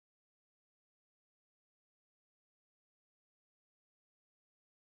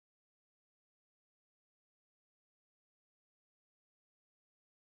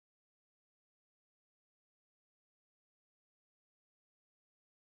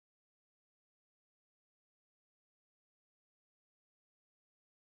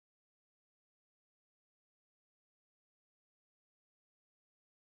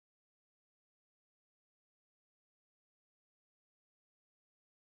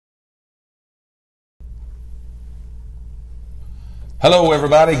Hello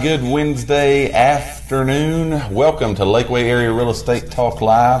everybody, good Wednesday afternoon. Welcome to Lakeway Area Real Estate Talk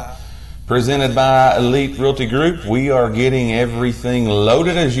Live, presented by Elite Realty Group. We are getting everything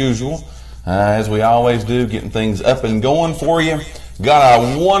loaded as usual, as we always do, getting things up and going for you. Got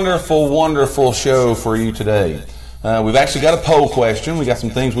a wonderful show for you today. We've actually got a poll question. We got some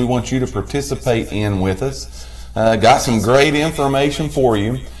things we want you to participate in with us. Got some great information for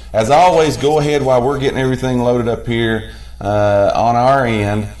you. As always, go ahead while we're getting everything loaded up here on our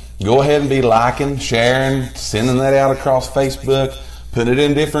end. Go ahead and be liking, sharing, sending that out across Facebook, put it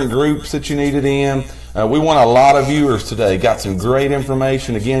in different groups that you need it in. We want a lot of viewers today. Got some great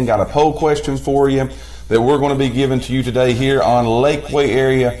information. Again, got a poll question for you that we're going to be giving to you today here on Lakeway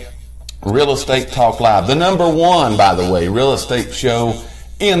Area Real Estate Talk Live. The #1, by the way, real estate show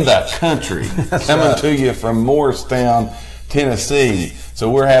in the country. Coming to you from Morristown, Tennessee.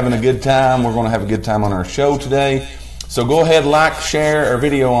 So we're having a good time. We're going to have a good time on our show today. So go ahead, like, share our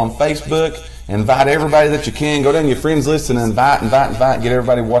video on Facebook. Invite everybody that you can. Go down to your friends list and invite. Get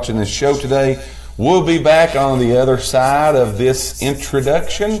everybody watching this show today. We'll be back on the other side of this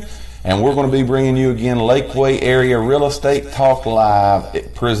introduction, and we're going to be bringing you again Lakeway Area Real Estate Talk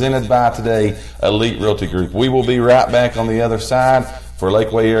Live, presented by today Elite Realty Group. We will be right back on the other side for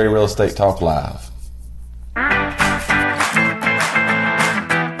Lakeway Area Real Estate Talk Live.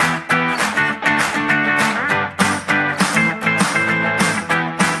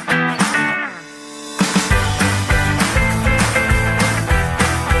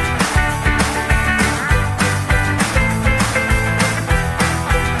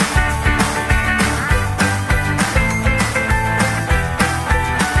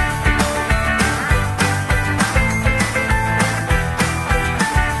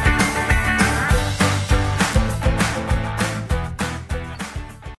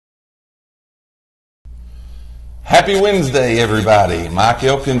 Happy Wednesday, everybody. Mike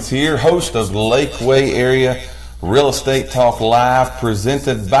Elkins here, host of Lakeway Area Real Estate Talk Live,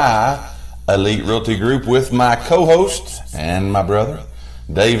 presented by Elite Realty Group, with my co-host and my brother,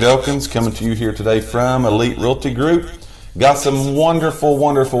 Dave Elkins, coming to you here today from Elite Realty Group. Got some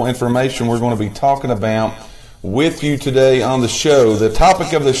wonderful information we're going to be talking about with you today on the show. The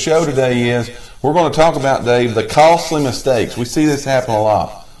topic of the show today is, we're going to talk about, Dave, the costly mistakes. We see this happen a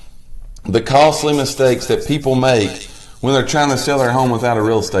lot. The costly mistakes that people make when they're trying to sell their home without a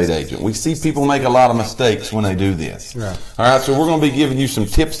real estate agent. We see people make a lot of mistakes when they do this. Right. All right, so we're going to be giving you some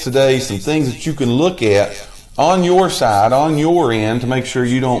tips today, some things that you can look at on your side, on your end, to make sure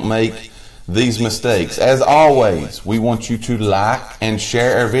you don't make these mistakes. As always, we want you to like and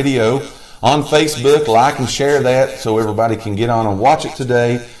share our video on Facebook. Like and share that so everybody can get on and watch it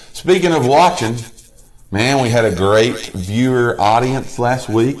today. Speaking of watching, man, we had a great viewer audience last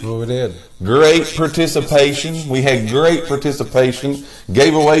week. Well, we did. Great participation. We had great participation.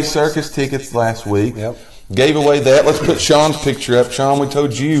 Gave away circus tickets last week. Yep. Gave away that. Let's put Sean's picture up. Sean, we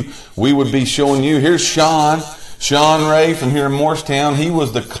told you we would be showing you. Here's Sean. Sean Ray from here in Morristown. He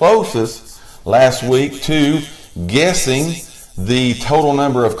was the closest last week to guessing the total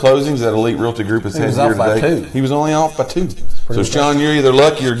number of closings that Elite Realty Group has had here today. He was only off by 2. So Sean, you're either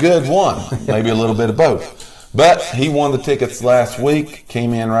lucky or good, one, maybe a little bit of both. But he won the tickets last week,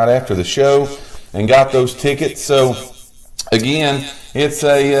 came in right after the show and got those tickets. So again, it's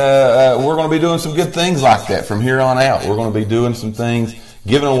we're going to be doing some good things like that from here on out. We're going to be doing some things,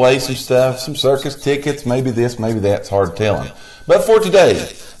 giving away some stuff, some circus tickets, maybe this, maybe that. It's hard telling. But for today,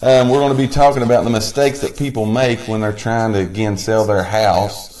 we're going to be talking about the mistakes that people make when they're trying to, again, sell their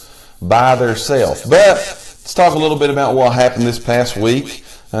house by themselves. But let's talk a little bit about what happened this past week.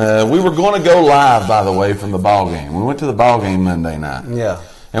 We were going to go live, by the way, from the ball game. We went to the ball game Monday night. Yeah.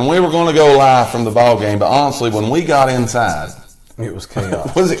 And we were going to go live from the ball game, but honestly, when we got inside, it was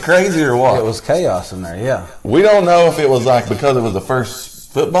chaos. Was it crazy or what? It was chaos in there, yeah. We don't know if it was like because it was the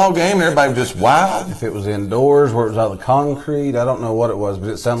first football game and everybody was just wild. If it was indoors where it was out of the concrete, I don't know what it was, but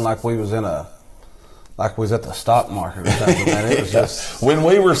it sounded like we was at the stock market or something, man. It was just... When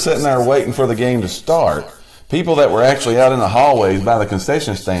we were sitting there waiting for the game to start, people that were actually out in the hallways by the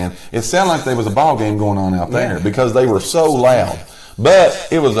concession stand, it sounded like there was a ball game going on out there because they were so loud. But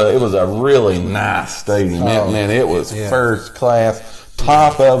it was a really nice stadium. Man, it was first class,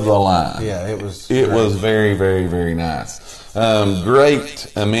 top of the line. Yeah, it was very, very nice.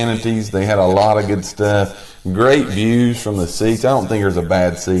 Great amenities. They had a lot of good stuff. Great views from the seats. I don't think there's a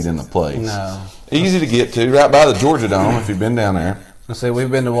bad seat in the place. No. Easy to get to, right by the Georgia Dome if you've been down there. Let's see, we've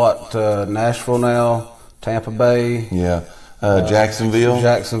been to Nashville now, Tampa Bay. Yeah.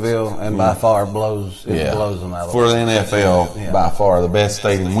 Jacksonville, and by far blows them out of for the NFL. By far the best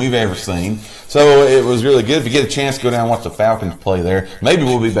stadium we've ever seen. So it was really good. If you get a chance to go down and watch the Falcons play there, maybe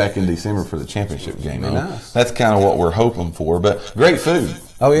we'll be back in December for the championship game. Nice. That's kind of what we're hoping for. But great food.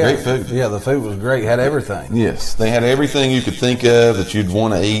 Oh yeah, great food. Yeah, the food was great. Had everything. Yes, they had everything you could think of that you'd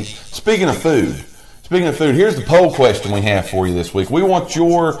want to eat. Speaking of food, here's the poll question we have for you this week. We want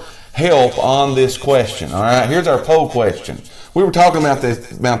your help on this question. All right, here's our poll question. We were talking about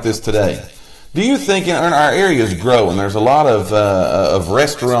this today. Do you think our area is growing? There's a lot of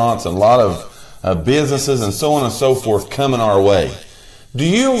restaurants and a lot of businesses and so on and so forth coming our way. Do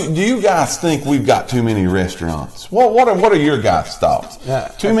you guys think we've got too many restaurants? What are your guys' thoughts?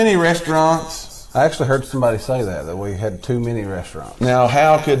 Too many restaurants? I actually heard somebody say that we had too many restaurants. Now,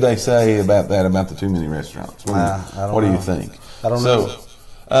 how could they say about the too many restaurants? What do you think? I don't know.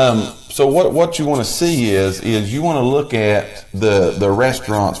 So what you want to see is you want to look at the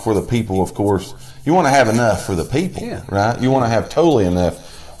restaurants for the people. Of course, you want to have enough for the people, right? You want to have totally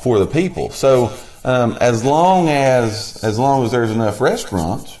enough for the people. So as long as there's enough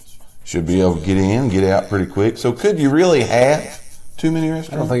restaurants, should be able to get in, get out pretty quick. So could you really have too many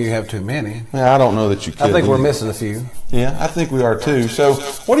restaurants? I don't think you have too many. Yeah, I don't know that you could. I think we're missing a few. Yeah, I think we are too. So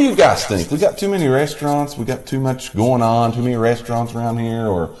what do you guys think? We got too many restaurants? We got too much going on? Too many restaurants around here?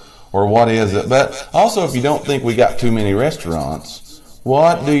 Or what is it? But also, if you don't think we got too many restaurants,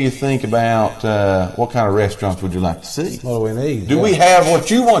 what do you think about what kind of restaurants would you like to see? What do we need? Do we have what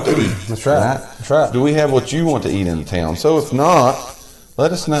you want to eat? That's right. That's right. Do we have what you want to eat in town? So if not,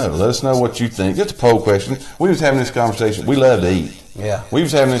 let us know. Let us know what you think. It's a poll question. We was having this conversation. We love to eat. Yeah. We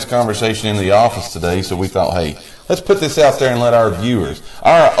was having this conversation in the office today, so we thought, hey, let's put this out there and let our viewers,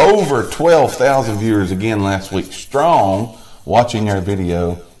 our over 12,000 viewers again last week, strong, watching our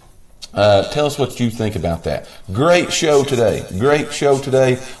video. Tell us what you think about that. Great show today.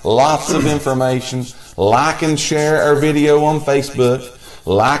 Lots of information. Like and share our video on Facebook.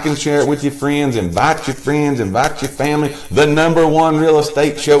 Like and share it with your friends. Invite your friends. Invite your family. The #1 real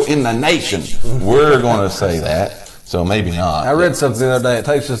estate show in the nation. We're going to say that. So maybe not. I read something the other day. It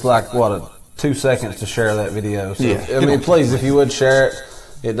takes us 2 seconds to share that video. So, please, if you would share it,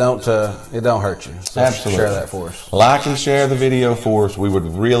 it don't hurt you. So absolutely. Share that for us. Like and share the video for us. We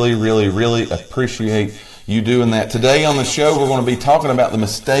would really, really, really appreciate you doing that. Today on the show, we're going to be talking about the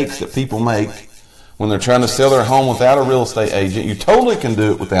mistakes that people make when they're trying to sell their home without a real estate agent. You totally can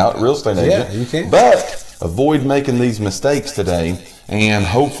do it without a real estate agent. Yeah, you can. But avoid making these mistakes today, and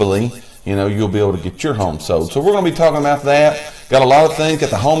hopefully, you'll be able to get your home sold. So we're going to be talking about that. Got a lot of things. Got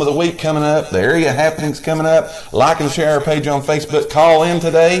the Home of the Week coming up. The area happenings coming up. Like and share our page on Facebook. Call in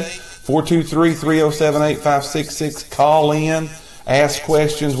today, 423-307-8566. Call in. Ask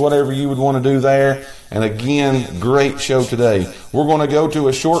questions, whatever you would want to do there. And again, great show today. We're going to go to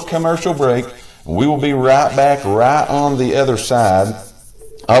a short commercial break. We will be right back right on the other side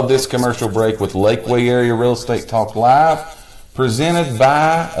of this commercial break with Lakeway Area Real Estate Talk Live, presented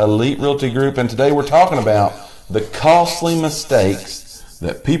by Elite Realty Group. And today we're talking about the costly mistakes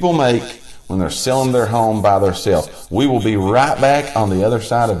that people make when they're selling their home by themselves. We will be right back on the other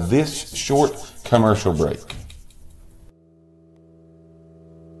side of this short commercial break.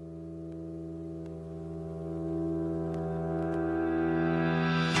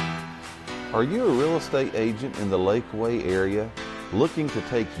 Are you a real estate agent in the Lakeway area looking to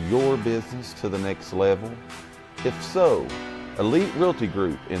take your business to the next level? If so, Elite Realty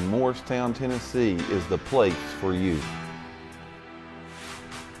Group in Morristown, Tennessee is the place for you.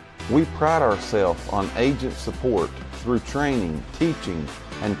 We pride ourselves on agent support through training, teaching,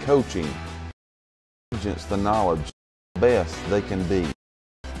 and coaching agents the knowledge best they can be.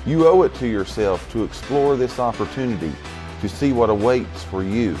 You owe it to yourself to explore this opportunity to see what awaits for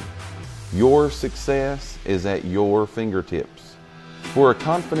you. Your success is at your fingertips. For a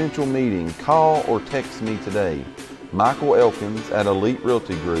confidential meeting, call or text me today, Michael Elkins at Elite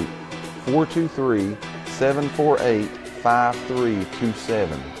Realty Group,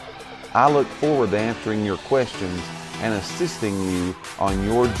 423-748-5327. I look forward to answering your questions and assisting you on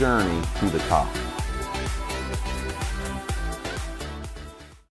your journey to the top.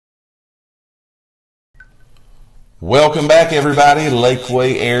 Welcome back, everybody.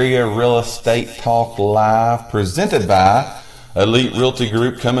 Lakeway Area Real Estate Talk Live, presented by Elite Realty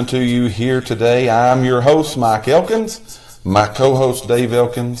Group, coming to you here today. I'm your host, Mike Elkins. My co-host, Dave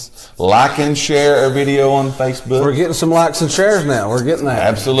Elkins. Like and share our video on Facebook. We're getting some likes and shares now. We're getting that.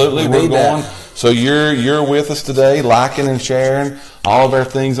 Absolutely. We're going So you're with us today, liking and sharing all of our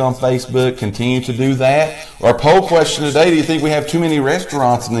things on Facebook. Continue to do that. Our poll question today: do you think we have too many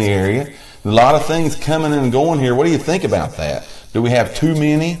restaurants in the area? A lot of things coming and going here. What do you think about that? Do we have too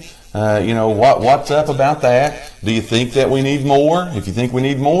many? What's up about that? Do you think that we need more? If you think we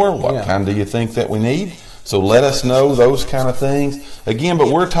need more, what kind do you think that we need? So let us know those kind of things. Again, but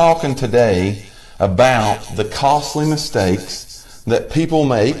we're talking today about the costly mistakes that people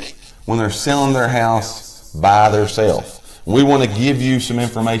make when they're selling their house by themselves. We want to give you some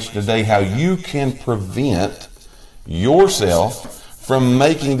information today how you can prevent yourself from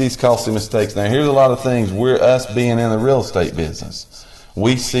making these costly mistakes. Now, here's a lot of things. Us being in the real estate business,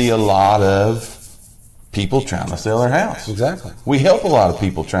 we see a lot of people trying to sell their house. Exactly. We help a lot of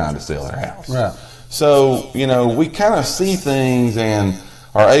people trying to sell their house. Right. So, we kind of see things and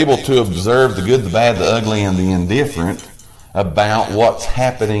are able to observe the good, the bad, the ugly, and the indifferent about what's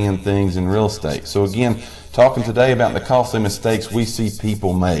happening in things in real estate. So again, talking today about the costly mistakes we see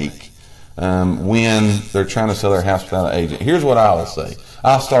people make when they're trying to sell their house without an agent. Here's what I will say.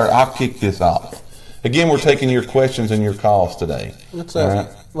 I'll kick this off. Again, we're taking your questions and your calls today.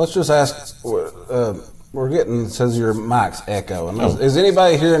 Let's just ask. We're getting, it says your mic's echoing. Is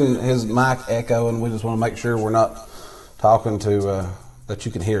anybody hearing his mic echoing? We just want to make sure we're not talking to, that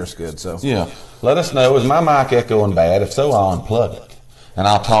you can hear us good. So yeah, let us know. Is my mic echoing bad? If so, I'll unplug it and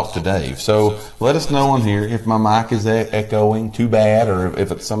I'll talk to Dave. So let us know on here if my mic is echoing too bad, or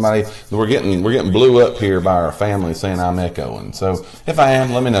if it's somebody. We're getting blew up here by our family saying I'm echoing. So if I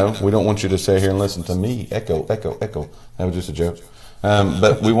am, let me know. We don't want you to sit here and listen to me echo. That was just a joke.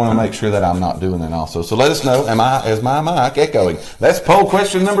 But we want to make sure that I'm not doing that also. So let us know, is my mic echoing? That's poll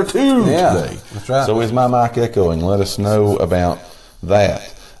question number 2 today. That's right. So is my mic echoing? Let us know about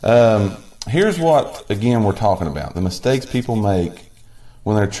that. Here's what, again, we're talking about. The mistakes people make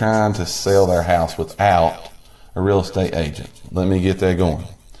when they're trying to sell their house without a real estate agent. Let me get that going.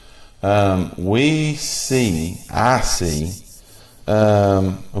 I see,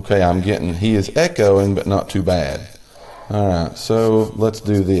 he is echoing, but not too bad. All right, so let's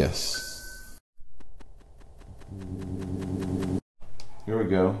do this. Here we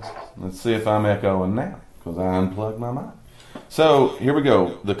go. Let's see if I'm echoing now, because I unplugged my mic. So here we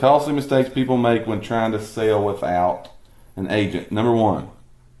go. The costly mistakes people make when trying to sell without an agent. Number 1,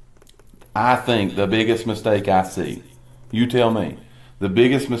 I think the biggest mistake I see, you tell me, the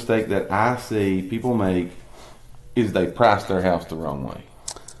biggest mistake that I see people make is they price their house the wrong way.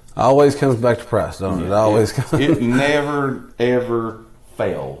 Always comes back to price, don't it? It never, ever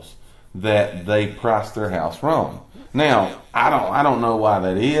fails that they price their house wrong. Now, I don't know why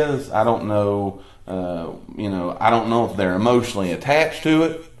that is. I don't know, I don't know if they're emotionally attached to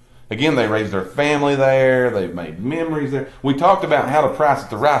it. Again, they raised their family there. They've made memories there. We talked about how to price it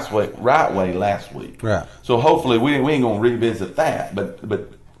the right way last week. Right. So hopefully we ain't going to revisit that,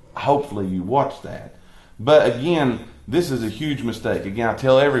 but hopefully you watch that. But again, this is a huge mistake. Again, I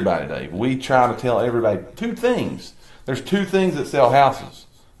tell everybody, Dave, we try to tell everybody 2 things. There's 2 things that sell houses,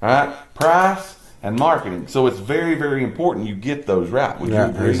 all right? Price and marketing. So it's very, very important you get those right. Would you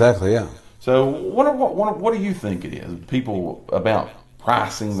agree? Exactly, yeah. So what do you think it is, people about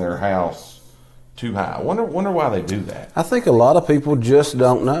pricing their house too high? I wonder why they do that. I think a lot of people just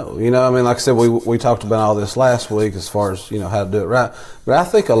don't know. Like I said, we talked about all this last week as far as, how to do it right. But I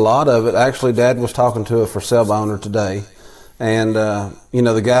think a lot of it, actually, Dad was talking to a for sale owner today. And,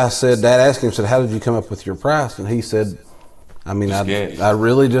 the guy said, Dad asked him, said, how did you come up with your price? And he said, I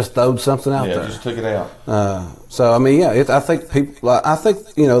really just throwed something out there. Yeah, just took it out. I think people,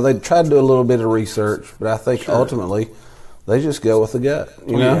 they tried to do a little bit of research, but I think ultimately they just go with the gut.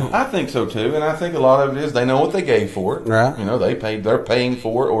 You know? I think so too, and I think a lot of it is they know what they gave for it. Right. They're paying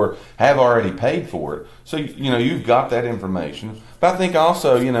for it or have already paid for it. So you've got that information. But I think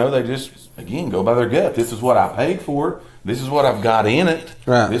also they just go by their gut. This is what I paid for it. This is what I've got in it.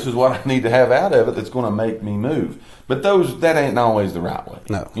 Right. This is what I need to have out of it that's going to make me move. But that ain't always the right way.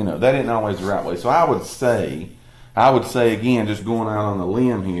 No. That ain't always the right way. So I would say again, just going out on the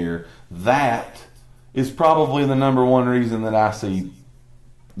limb here, that is probably the number 1 reason that I see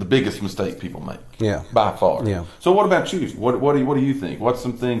the biggest mistake people make. Yeah. By far. Yeah. So what about you? What do you think? What's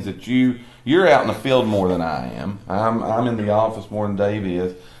some things that you're out in the field more than I am? I'm in the office more than Dave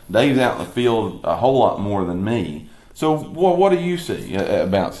is. Dave's out in the field a whole lot more than me. So what do you see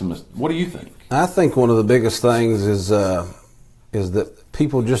about what do you think? I think one of the biggest things is that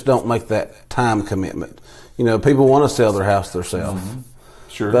people just don't make that time commitment. People want to sell their house themselves. Mm-hmm.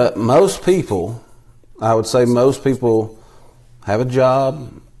 Sure. But most people, I would say most people have a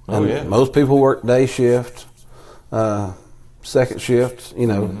job. And most people work day shift, second shift,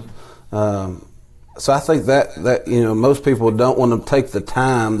 So I think that most people don't want to take the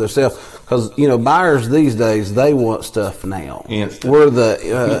time themselves, because buyers these days, they want stuff now. Instant. We're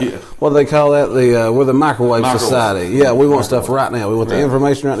the what do they call that? We're the microwave society. Yeah, we want stuff right now. We want the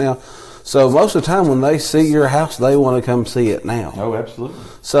information right now. So most of the time when they see your house, they want to come see it now. Oh, absolutely.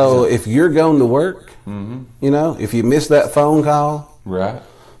 So if you're going to work, if you miss that phone call, right.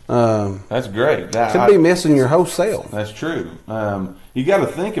 That's great. Could be missing your whole sale. That's true. You got to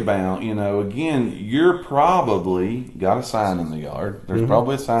think about, again, you're probably got a sign in the yard. There's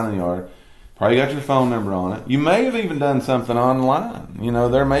probably a sign in the yard. Probably got your phone number on it. You may have even done something online.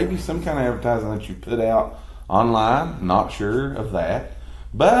 There may be some kind of advertising that you put out online. Not sure of that.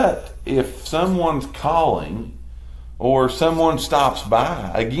 But if someone's calling or someone stops by,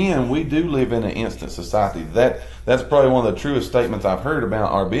 again, we do live in an instant society. That's probably one of the truest statements I've heard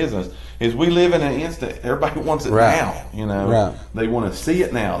about our business, is we live in an instant. Everybody wants it now, Right. They want to see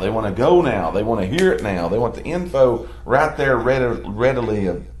it now. They want to go now. They want to hear it now. They want the info right there readily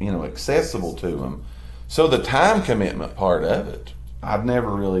accessible to them. So the time commitment part of it, I've never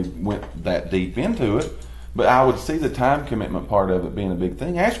really went that deep into it, but I would see the time commitment part of it being a big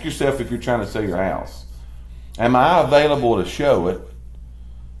thing. Ask yourself, if you're trying to sell your house, am I available to show it?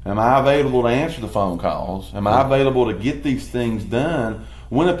 Am I available to answer the phone calls? Am I available to get these things done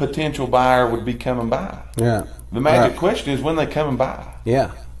when a potential buyer would be coming by? Yeah. The magic question is when they coming by.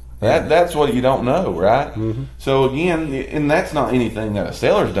 Yeah. That's what you don't know, right? So again, and that's not anything that a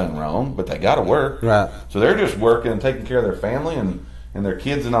seller's done wrong, but they got to work. Right. So they're just working and taking care of their family and their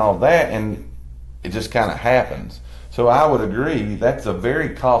kids and all that, and it just kind of happens. So I would agree that's a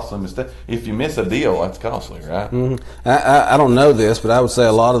very costly mistake. If you miss a deal, that's costly, right? I don't know this, but I would say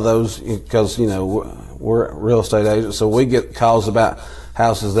a lot of those, because we're real estate agents, so we get calls about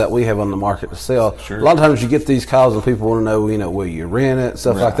houses that we have on the market to sell. Sure. A lot of times you get these calls and people want to know, will you rent it,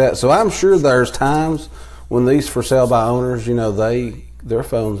 stuff like that. So I'm sure there's times when these for sale by owners, their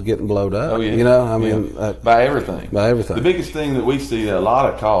phone's getting blowed up. Oh, yeah. By everything. By everything. The biggest thing that we see, a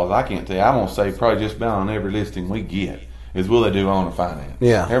lot of calls, I can't tell you, I'm going to say probably just about on every listing we get, is will they do owner finance?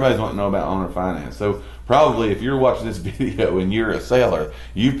 Yeah. Everybody's wanting to know about owner finance. So probably if you're watching this video and you're a seller,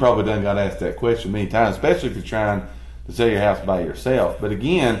 you've probably done got asked that question many times, especially if you're trying to sell your house by yourself. But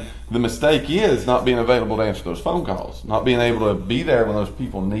again, the mistake is not being available to answer those phone calls, not being able to be there when those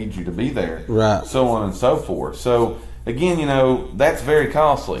people need you to be there, right? So on and so forth. So again, that's very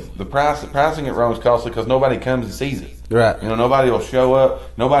costly. The pricing it wrong is costly because nobody comes and sees it. Right. Nobody will show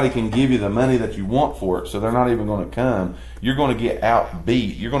up. Nobody can give you the money that you want for it, so they're not even going to come. You're going to get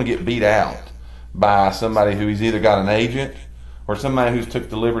outbeat. You're going to get beat out by somebody who's either got an agent or somebody who's took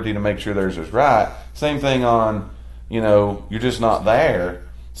the liberty to make sure theirs is right. Same thing on, you're just not there.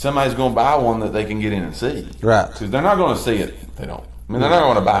 Somebody's going to buy one that they can get in and see. Right. Because they're not going to see it if they don't. They're not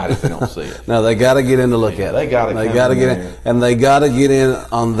going to buy it if they don't see it. No, they got to get in to look at it. They got to get in, and they got to get in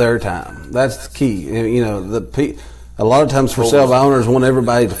on their time. That's the key. A lot of times for sale by owners want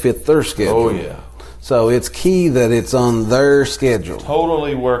everybody to fit their schedule. Oh yeah. So it's key that it's on their schedule.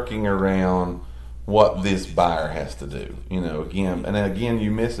 Totally working around what this buyer has to do. Again,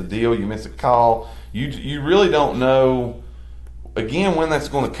 you miss a deal, you miss a call. You really don't know. Again, when that's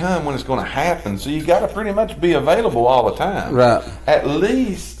going to come, when it's going to happen. So you got to pretty much be available all the time. Right. At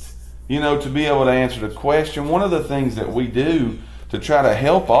least, to be able to answer the question. One of the things that we do to try to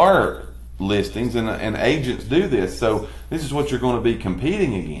help our listings, and agents do this, so this is what you're going to be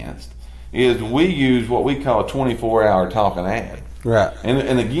competing against, is we use what we call a 24-hour talking ad. Right.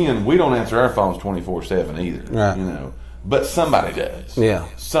 And again, we don't answer our phones 24/7 either. Right. But somebody does. Yeah.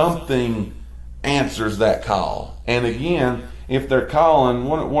 Something answers that call. And again, if they're calling,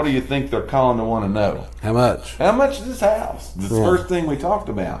 what do you think they're calling to want to know? How much? How much is this house? This first thing we talked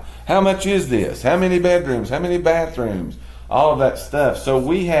about. How much is this? How many bedrooms? How many bathrooms? All of that stuff. So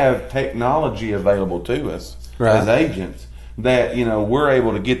we have technology available to us as agents that, we're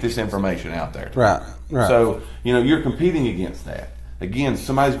able to get this information out there. Right. So, you're competing against that. Again,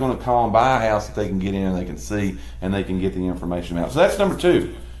 somebody's going to call and buy a house that they can get in and they can see and they can get the information out. So that's number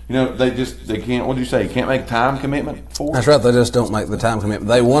two. They can't. What do you say? You can't make time commitment for. That's right. They just don't make the time commitment.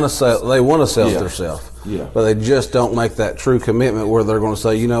 They want to sell. They want to sell it themselves. Yeah. But they just don't make that true commitment where they're going to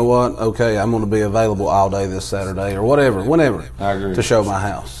say, you know what? Okay, I'm going to be available all day this Saturday or whatever, whenever. I agree. To show my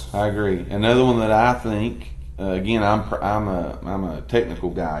house. I agree. Another one that I think, again, I'm a technical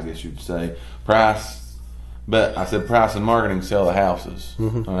guy, I guess you'd say. Price, but I said price and marketing sell the houses.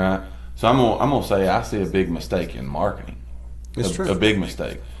 Mm-hmm. All right. So I'm gonna say I see a big mistake in marketing. It's true. A big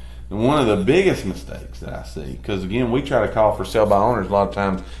mistake. And one of the biggest mistakes that I see, because again, we try to call for sale by owners a lot of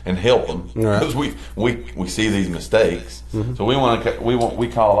times and help them because we see these mistakes. So we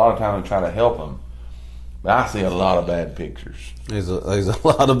call a lot of times to try to help them. But I see a lot of bad pictures. There's a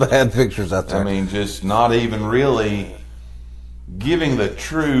lot of bad pictures out there. I mean, just not even really giving the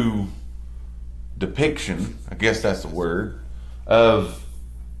true depiction, I guess that's the word, of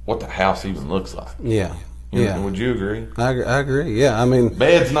what the house even looks like. Yeah. Would you agree? I agree. Yeah, I mean,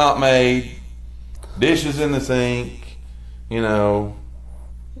 bed's not made, dishes in the sink, other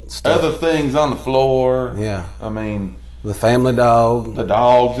things on the floor. Yeah. I mean, the family dog, the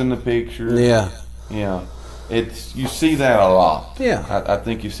dog's in the picture. Yeah. You see that a lot. Yeah. I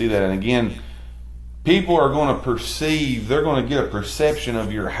think you see that, and again, people are going to perceive. They're going to get a perception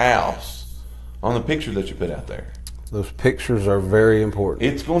of your house on the picture that you put out there. Those pictures are very important.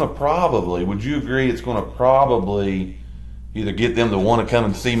 It's going to probably, would you agree, it's going to probably either get them to want to come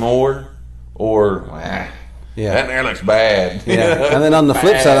and see more or, that there looks bad. Yeah. And then on the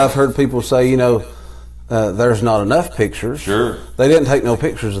flip side, I've heard people say, there's not enough pictures. Sure. They didn't take no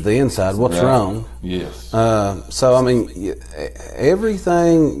pictures of the inside. What's wrong? Yes. So, I mean,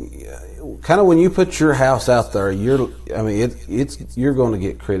 everything, kind of when you put your house out there, you're going to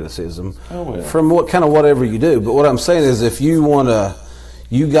get criticism from whatever you do. But what I'm saying is, if you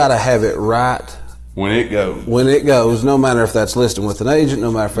you got to have it right when it goes. When it goes, no matter if that's listing with an agent,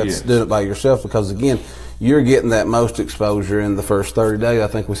 no matter if that's doing it by yourself, because again, you're getting that most exposure in the first 30 days. I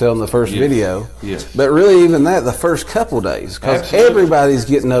think we said in the first video. Yes. But really, even that, the first couple of days, because everybody's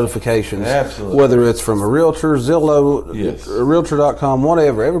getting notifications. Absolutely. Whether it's from a realtor, Zillow, Realtor.com,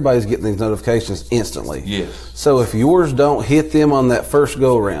 whatever, everybody's getting these notifications instantly. Yes. So if yours don't hit them on that first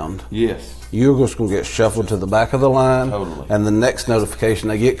go around, you're just going to get shuffled to the back of the line. Totally. And the next notification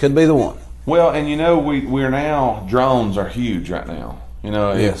they get could be the one. Well, and we're now, drones are huge right now.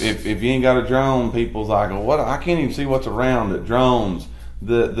 If you ain't got a drone, people's like, well, what? I can't even see what's around it. Drones,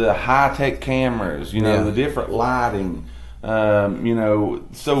 the high tech cameras, the different lighting,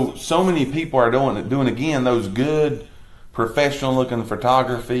 so many people are doing again those good professional looking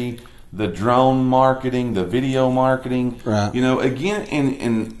photography, the drone marketing, the video marketing. Right. Again,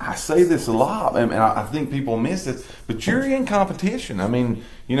 and I say this a lot, and I think people miss it, but you're in competition. I mean,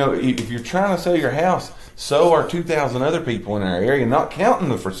 if you're trying to sell your house, so are 2,000 other people in our area, not counting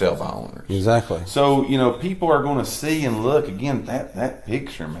the for sale by owners. Exactly. So, people are going to see and look, again, that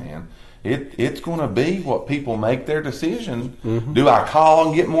picture, man, it's going to be what people make their decision. Mm-hmm. Do I call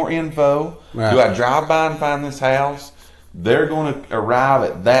and get more info? Right. Do I drive by and find this house? They're going to arrive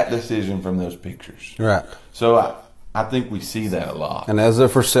at that decision from those pictures. Right. So I think we see that a lot. And as a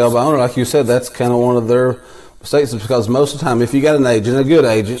for sale by owner, like you said, that's kind of one of their mistakes, because most of the time, if you got an agent, a good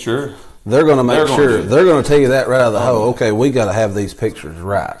agent, sure, they're going to make sure they're going to tell you that right out of the hole. Okay, we got to have these pictures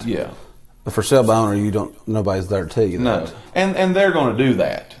right. Yeah. But for sale by owner, nobody's there to tell you that. No, and they're going to do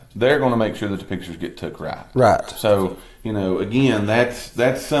that. They're going to make sure that the pictures get took right. Right. So again,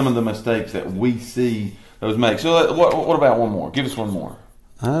 that's some of the mistakes that we see those make. So what about one more? Give us one more.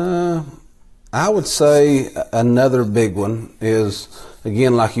 I would say another big one is,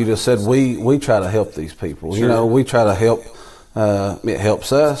 again, like you just said, we try to help these people. Sure. We try to help. It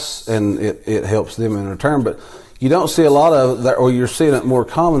helps us, and it helps them in return. But you don't see a lot of that, or you're seeing it more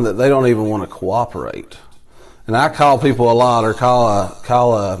common that they don't even want to cooperate. And I call people a lot, or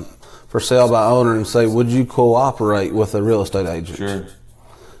call a for sale by owner and say, would you cooperate with a real estate agent? Sure.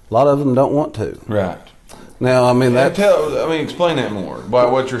 A lot of them don't want to. Right. Now, I mean, explain that more by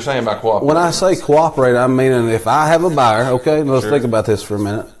what you're saying about cooperate. When I say cooperate, I mean, if I have a buyer, okay, let's think about this for a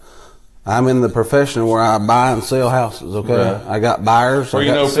minute. I'm in the profession where I buy and sell houses, okay? Right. I got buyers. Where I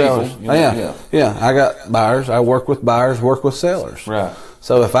got sellers. People. Yeah, I got buyers. I work with buyers, work with sellers. Right.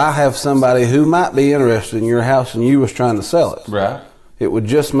 So if I have somebody who might be interested in your house and you was trying to sell it, right, it would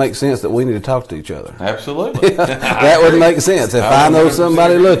just make sense that we need to talk to each other. Absolutely. That would make sense. If I know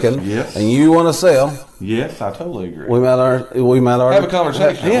somebody looking and you want to sell, yes, I totally agree. We might already have a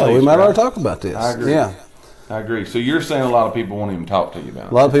conversation. Yeah, we might already talk about this. I agree. Yeah. I agree. So you're saying a lot of people won't even talk to you about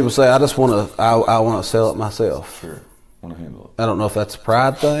it. A lot of people say, I just want to, I want to sell it myself. Sure. Want to handle it. I don't know if that's a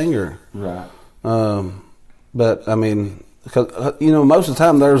pride thing or. Right. But I mean, because most of the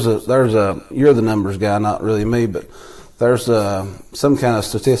time there's a you're the numbers guy, not really me, but there's some kind of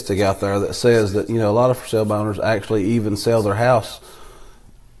statistic out there that says that a lot of for sale by owners actually even sell their house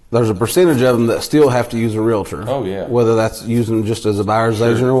there's a percentage of them that still have to use a realtor. Oh, yeah. Whether that's using them just as a buyer's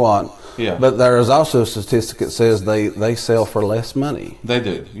agent or what. Yeah. But there is also a statistic that says they sell for less money. They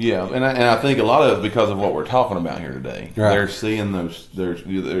do, yeah. And I think a lot of it's because of what we're talking about here today. Right. They're seeing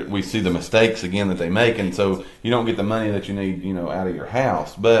we see the mistakes again that they make, and so you don't get the money that you need, out of your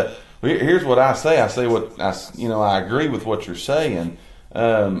house. But here's what I say. I say what I agree with what you're saying.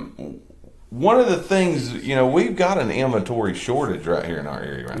 One of the things, we've got an inventory shortage right here in our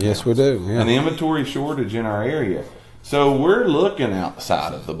area right now. Yes, we do. Yeah. An inventory shortage in our area. So we're looking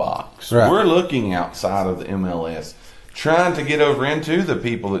outside of the box. Right. We're looking outside of the MLS, trying to get over into the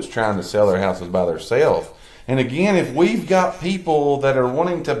people that's trying to sell their houses by themselves. And again, if we've got people that are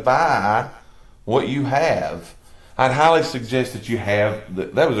wanting to buy what you have, I'd highly suggest that you have,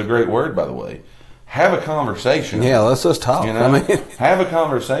 that was a great word, by the way, have a conversation. Yeah, let's just talk. Have a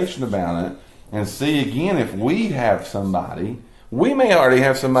conversation about it and see, again, if we have somebody. We may already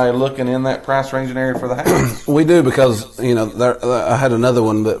have somebody looking in that price range and area for the house. We do, because I had another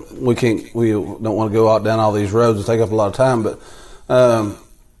one, but we don't want to go out down all these roads and take up a lot of time. But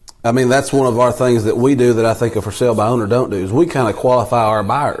that's one of our things that we do that I think a for sale by owner don't do, is we kind of qualify our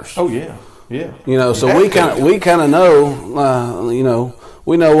buyers. Oh yeah, yeah. So we kind of know,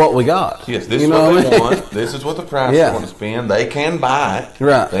 we know what we got. Yes, this is what they want. This is what the price they want to spend. They can buy it.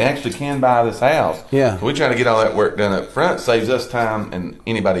 Right. They actually can buy this house. Yeah. So we try to get all that work done up front. Saves us time and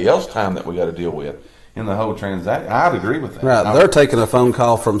anybody else time that we got to deal with in the whole transaction. I'd agree with that. Right. They're taking a phone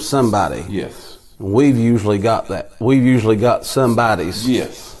call from somebody. Yes. We've usually got that. We've usually got somebody's.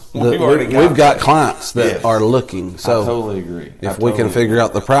 Yes. We've got clients that are looking. So I totally agree. If we can figure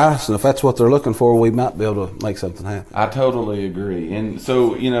out the price, and if that's what they're looking for, we might be able to make something happen. I totally agree. And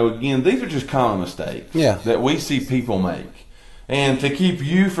so, again, these are just common mistakes that we see people make. And to keep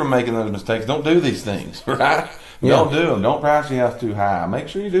you from making those mistakes, don't do these things, right? Yeah. Don't do them. Don't price your house too high. Make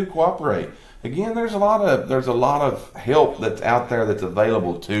sure you do cooperate. Again, there's a lot of help that's out there that's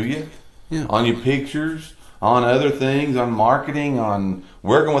available to you on your pictures, on other things, on marketing, on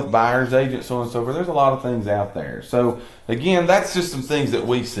working with buyers agents, so on and so forth. There's a lot of things out there. So, again, that's just some things that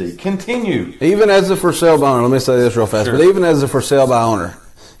we see. Continue. Even as a for sale by owner, let me say this real fast, but even as a for sale by owner,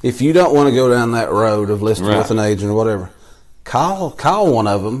 if you don't want to go down that road of listing with an agent or whatever, call one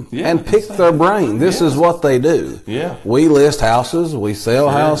of them and pick their brain. This is what they do. Yeah. We list houses, we sell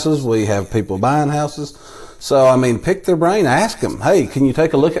houses, we have people buying houses. So, pick their brain. Ask them, hey, can you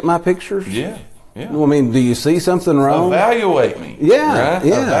take a look at my pictures? Yeah. Yeah. Do you see something wrong? Evaluate me. Yeah, right?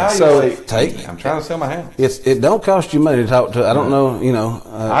 yeah. Evaluate me. I'm trying to sell my house. It don't cost you money to talk to. I don't know,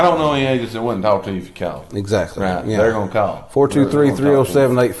 I don't know any agents that wouldn't talk to you if you call. Exactly. Right. Yeah. They're going to call.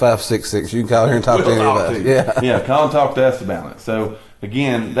 423-307-8566. You can call here and talk to anybody. Yeah, call and talk to us about it. So,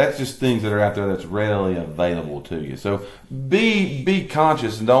 again, that's just things that are out there that's readily available to you. So be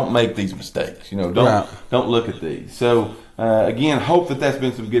conscious and don't make these mistakes. Don't look at these. So, again, hope that's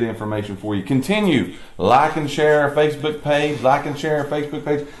been some good information for you. Continue. Like and share our Facebook page.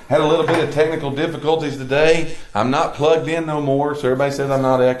 Had a little bit of technical difficulties today. I'm not plugged in no more, so everybody says I'm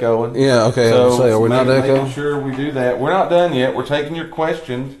not echoing. Yeah, okay. So, are we not echoing? Making sure we do that. We're not done yet. We're taking your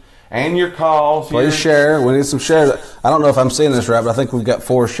questions and your calls. Please share. We need some shares. I don't know if I'm seeing this right, but I think we've got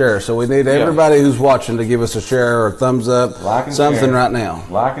 4 shares. So we need everybody who's watching to give us a share or a thumbs up, something right now.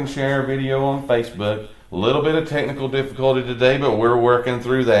 Like and share a video on Facebook. A little bit of technical difficulty today, but we're working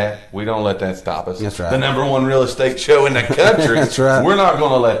through that. We don't let that stop us. That's right. The #1 real estate show in the country. That's right. We're not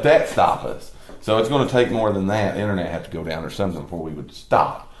going to let that stop us. So it's going to take more than that. The internet have to go down or something before we would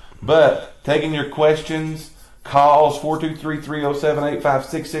stop. But taking your questions, calls,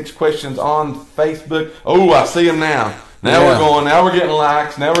 423-307-8566, questions on Facebook. Oh, I see them now. Now we're getting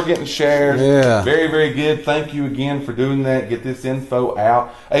likes, now we're getting shares. Yeah. Very, very good. Thank you again for doing that. Get this info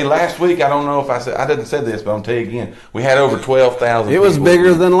out. Hey, last week, I don't know if I didn't say this, but I'll tell you again. We had over 12,000 It was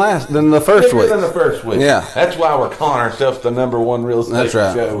bigger than the first week. Bigger than the first week. Yeah. That's why we're calling ourselves the #1 real estate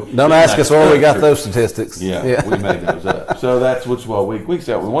show. Don't ask us where we got those statistics. Yeah, we made those up. So that's we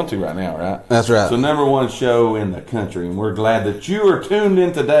want to right now, right? That's right. So #1 show in the country, and we're glad that you are tuned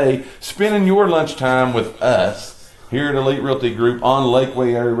in today, spending your lunchtime with us here at Elite Realty Group on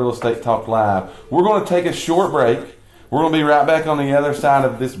Lakeway Area Real Estate Talk Live. We're going to take a short break. We're going to be right back on the other side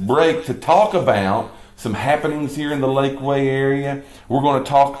of this break to talk about some happenings here in the Lakeway area. We're going to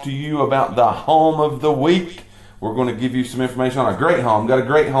talk to you about the home of the week. We're going to give you some information on a great home. Got a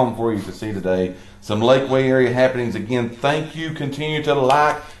great home for you to see today. Some Lakeway area happenings. Again, thank you. Continue to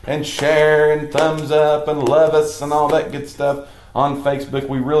like and share and thumbs up and love us and all that good stuff on Facebook.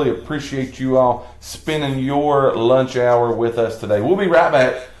 We really appreciate you all spending your lunch hour with us today. We'll be right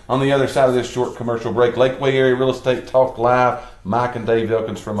back on the other side of this short commercial break. Lakeway Area Real Estate Talk Live. Mike and Dave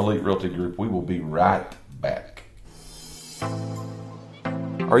Elkins from Elite Realty Group. We will be right back.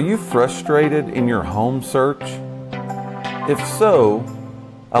 Are you frustrated in your home search? If so,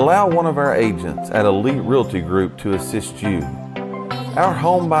 allow one of our agents at Elite Realty Group to assist you. Our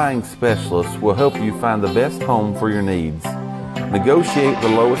home buying specialists will help you find the best home for your needs, negotiate the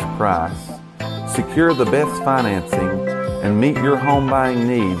lowest price, secure the best financing, and meet your home buying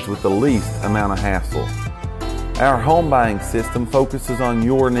needs with the least amount of hassle. Our home buying system focuses on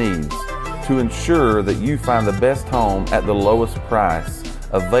your needs to ensure that you find the best home at the lowest price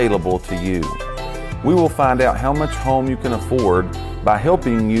available to you. We will find out how much home you can afford by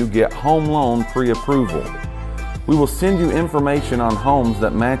helping you get home loan pre-approval. We will send you information on homes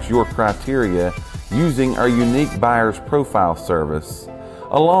that match your criteria using our unique buyer's profile service,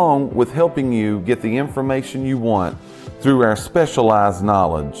 along with helping you get the information you want through our specialized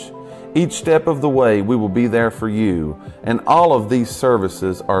knowledge. Each step of the way, we will be there for you, and all of these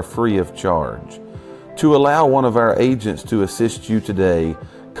services are free of charge. To allow one of our agents to assist you today,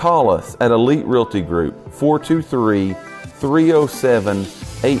 call us at Elite Realty Group,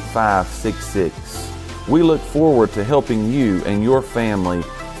 423-307-8566. We look forward to helping you and your family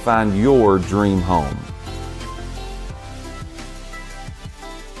find your dream home.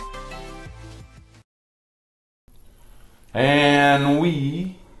 And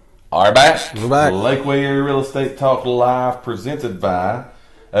we are back. We're back. Lakeway Area Real Estate Talk Live, presented by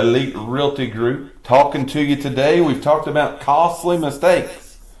Elite Realty Group. Talking to you today, we've talked about costly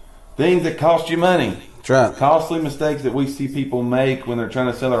mistakes, things that cost you money. That's right. Costly mistakes that we see people make when they're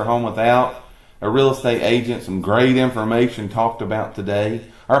trying to sell their home without a real estate agent. Some great information talked about today.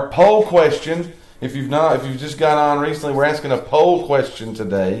 Our poll question, if you've just got on recently, we're asking a poll question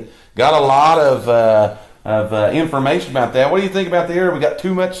today. Got a lot of information about that. What do you think about the area? We got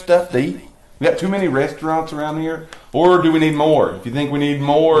too much stuff to eat? We got too many restaurants around here? Or do we need more? If you think we need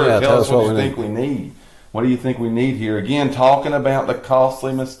more, tell us what you think we need. What do you think we need here? Again, talking about the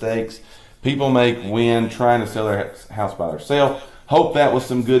costly mistakes people make when trying to sell their house by themselves. Hope that was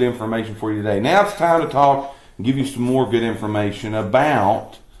some good information for you today. Now it's time to talk and give you some more good information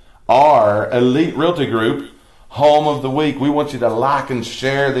about our Elite Realty Group Home of the Week. We want you to like and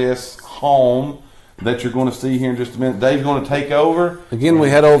share this home that you're going to see here in just a minute. Dave's going to take over. Again, we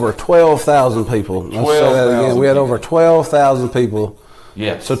had over 12,000 people. Let's say that again. We had over 12,000 people.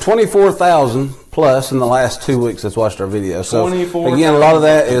 Yes. So 24,000 plus in the last 2 weeks that's watched our video. So again, a lot of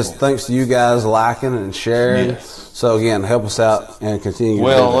that is thanks to you guys liking and sharing. Yes. So again, help us out and continue.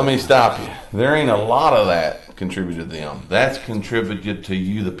 Well, let me stop you. There ain't a lot of that contributed to them. That's contributed to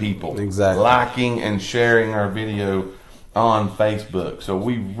you, the people. Exactly. Liking and sharing our video on Facebook. So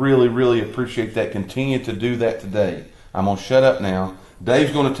we really, really appreciate that. Continue to do that today. I'm going to shut up now.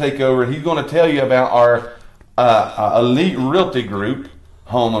 Dave's going to take over. He's going to tell you about our Elite Realty Group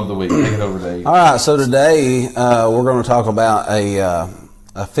Home of the Week. Take it over, Dave. All right. So today we're going to talk about a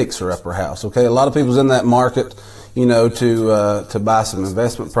fixer-upper house. Okay, a lot of people's in that market, to buy some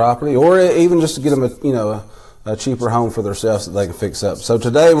investment property, or even just to get them a cheaper home for themselves that they can fix up. So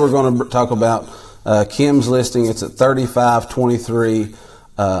today we're going to talk about Kim's listing. It's at 3523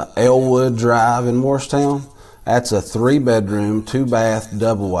 Elwood Drive in Morristown. That's a 3-bedroom, 2-bath,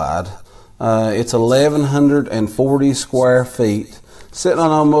 double wide. It's 1,140 square feet, sitting on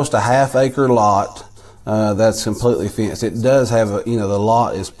almost a half-acre lot. That's completely fenced. It does have the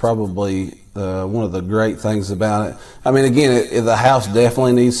lot is probably one of the great things about it. I mean, again, the house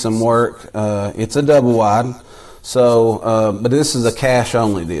definitely needs some work. It's a double wide, so but this is a cash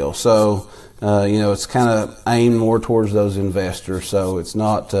only deal. So it's kind of aimed more towards those investors. So it's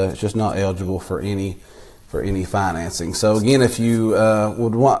not it's just not eligible for any financing. So again, if you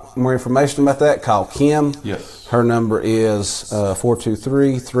would want more information about that, call Kim. Yes. Her number is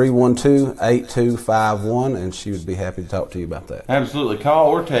 423-312-8251, and she would be happy to talk to you about that. Absolutely. Call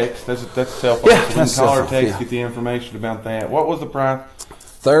or text. That's a cell phone. Yeah, so you can call or text, get the information about that. What was the price?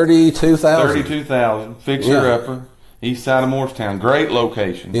 $32,000. $32,000. Fixer-upper. East side of Morristown. Great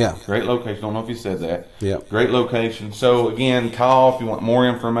location. Yeah. Great location. Don't know if you said that. Yeah. Great location. So, again, call if you want more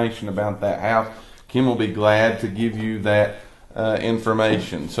information about that house. Kim will be glad to give you that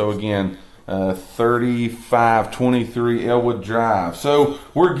information. So, again, 3523 Elwood Drive. So,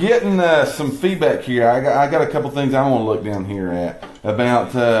 we're getting some feedback here. I got a couple things I want to look down here at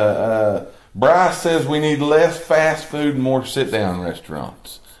about Bryce says we need less fast food and more sit-down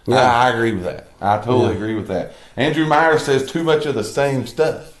restaurants. Yeah. I agree with that. I totally agree with that. Andrew Meyer says too much of the same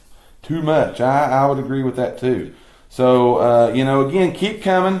stuff. Too much. I would agree with that too. So, again, keep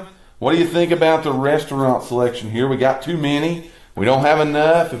coming. What do you think about the restaurant selection here? We got too many. we don't have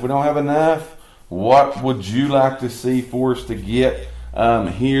enough. If we don't have enough, what would you like to see for us to get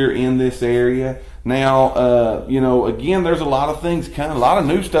here in this area? Now, again, there's a lot of things a lot of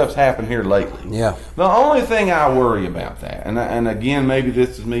new stuff's happened here lately. Yeah. The only thing I worry about that, and again, maybe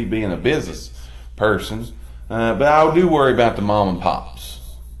this is me being a business person, but I do worry about the mom and pops.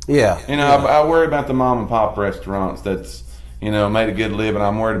 Yeah. I worry about the mom and pop restaurants that's, made a good living.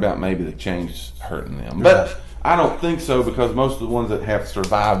 I'm worried about maybe the change is hurting them. But Right. I don't think so, because most of the ones that have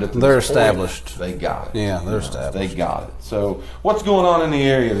survived at They're this point, established. they got it. Yeah, they're established. They got it. So what's going on in the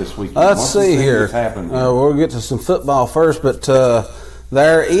area this weekend? Let's What's the see thing here. that's happening? We'll get to some football first, but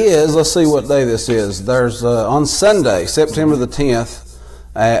there is, let's see what day this is. There's on Sunday, September the 10th,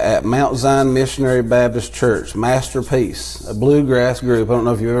 at Mount Zion Missionary Baptist Church, Masterpiece, a bluegrass group. I don't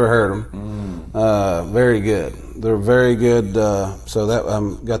know if you've ever heard them. Very good. They're very good. So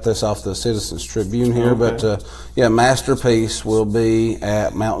that got this off the Citizens Tribune here, Okay. but Masterpiece will be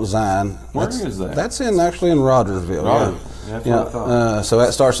at Mount Zion. Where is that? That's actually in Rogersville. Rogersville. That's what I thought. So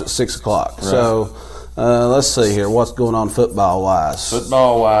that starts at 6 o'clock. Right. So let's see here. What's going on football wise?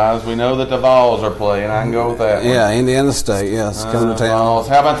 Football-wise, we know that the Vols are playing. I can go with that one. Yeah, Indiana State. Yes, coming to town. Vols.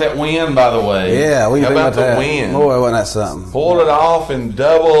 How about that win, by the way? Yeah, what do you How think about about that? the win? Boy, wasn't that something? Pulled it off in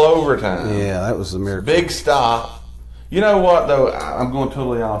double overtime. Yeah, that was a miracle. Big stop. You know what, though? I'm going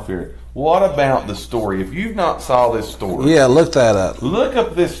totally off here. What about the story? If you've not saw this story, Yeah, look that up. look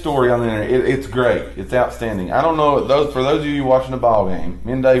up this story on the internet. It's great. It's outstanding. I don't know for those of you watching the ball game.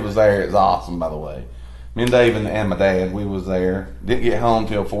 Me and Dave was there. It was awesome, by the way. Me and Dave and my dad, we was there. Didn't get home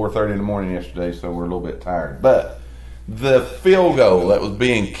till 4:30 in the morning yesterday, so we're a little bit tired. But the field goal that was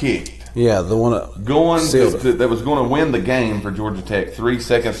being kicked, Yeah, the one that sealed it. that was going to win the game for Georgia Tech. 3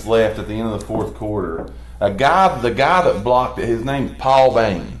 seconds left at the end of the fourth quarter. The guy that blocked it, his name's Paul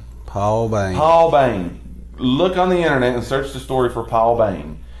Bain. Paul Bain. Paul Bain. Look on the internet and search the story for Paul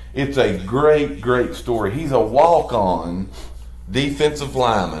Bain. It's a great, great story. He's a walk-on defensive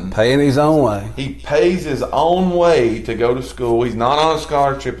lineman. Paying his own way. He pays his own way to go to school. He's not on a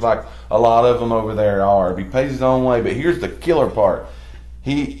scholarship like a lot of them over there are. He pays his own way. But here's the killer part.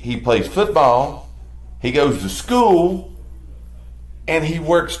 He plays football. He goes to school. And he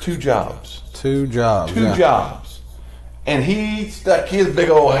works 2 jobs. 2 jobs. Two jobs. And he stuck his big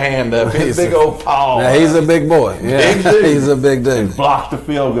old hand up, his big old paw. Now, he's a big boy. Yeah, Big dude. he's a big dude. Blocked the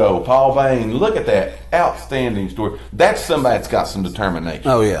field goal. Paul Bain. Look at that. Outstanding story. That's somebody that's got some determination.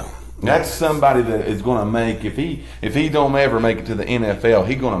 Oh, yeah. That's somebody that is going to make, if he don't ever make it to the NFL,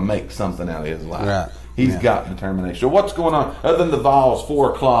 he's going to make something out of his life. Right. He's got determination. So what's going on? Other than the Vols,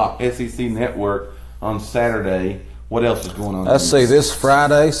 4 o'clock, SEC Network on Saturday, what else is going on? Let's see. This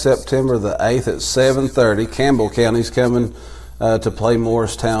Friday, September the 8th at 7:30, Campbell County's coming to play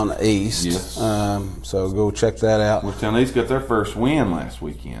Morristown East. Yes. So go check that out. Morristown East got their first win last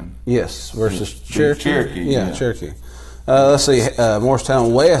weekend. Yes, versus Beat Cherokee. Cherokee, yeah. Cherokee. Let's see.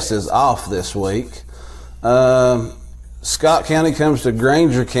 Morristown West is off this week. Scott County comes to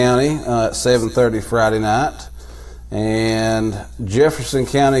Granger County at 7:30 Friday night. And Jefferson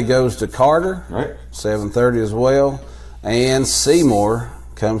County goes to Carter, Right. 7:30 as well. And Seymour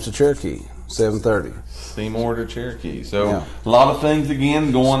comes to Cherokee, 7:30. Seymour to Cherokee. So Yeah. a lot of things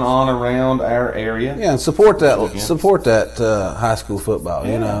again going on around our area. Yeah, and support that Okay. high school football.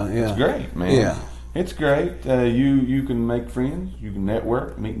 Yeah. It's great, man. Yeah. It's great. You can make friends. You can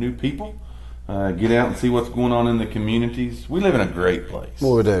network, meet new people. Get out and see what's going on in the communities. We live in a great place.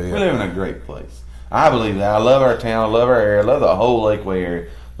 Well, we do, yeah. We live in a great place. I believe that. I love our town. I love our area. I love the whole Lakeway area.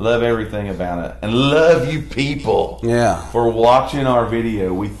 Love everything about it. And love you people Yeah. for watching our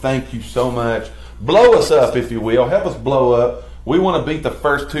video. We thank you so much. Blow us up, if you will. Help us blow up. We want to beat the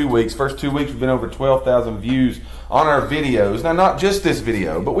first 2 weeks. First 2 weeks, we've been over 12,000 views on our videos. Now, not just this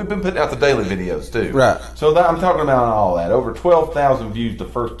video, but we've been putting out the daily videos, too. Right. So I'm talking about all that. Over 12,000 views the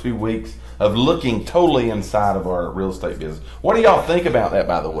first 2 weeks of looking totally inside of our real estate business. What do y'all think about that,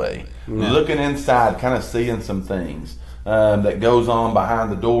 by the way? Yeah. Looking inside, kind of seeing some things that goes on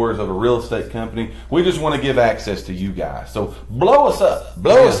behind the doors of a real estate company. We just want to give access to you guys. So blow us up.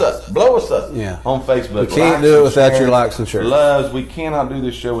 Blow us up. Blow us up on Facebook. We can't do it without your likes and shares. Loves, we cannot do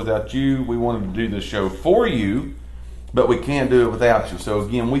this show without you. We wanted to do this show for you, but we can't do it without you. So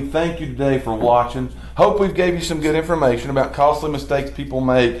again, we thank you today for watching. Hope we've gave you some good information about costly mistakes people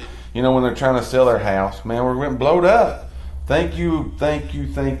make, when they're trying to sell their house. Man, we're getting blowed up. Thank you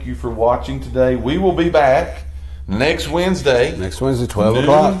for watching today. We will be back next Wednesday. Next Wednesday, 12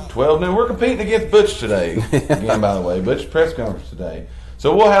 o'clock. 12 noon. We're competing against Butch today. Again, by the way, Butch press conference today.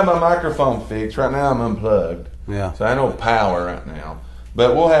 So we'll have my microphone fixed. Right now I'm unplugged. Yeah. So I know power right now.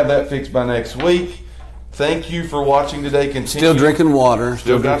 But we'll have that fixed by next week. Thank you for watching today. Continue. Still drinking water.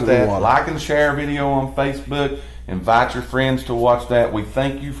 Still got drinking that. water. Like and share our video on Facebook. Invite your friends to watch that. We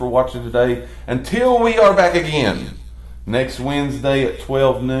thank you for watching today. Until we are back again next Wednesday at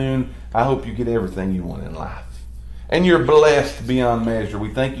 12 noon, I hope you get everything you want in life. And you're blessed beyond measure. We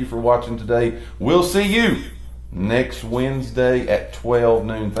thank you for watching today. We'll see you next Wednesday at 12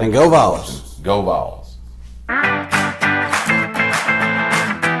 noon. And go Vols. Go Vols.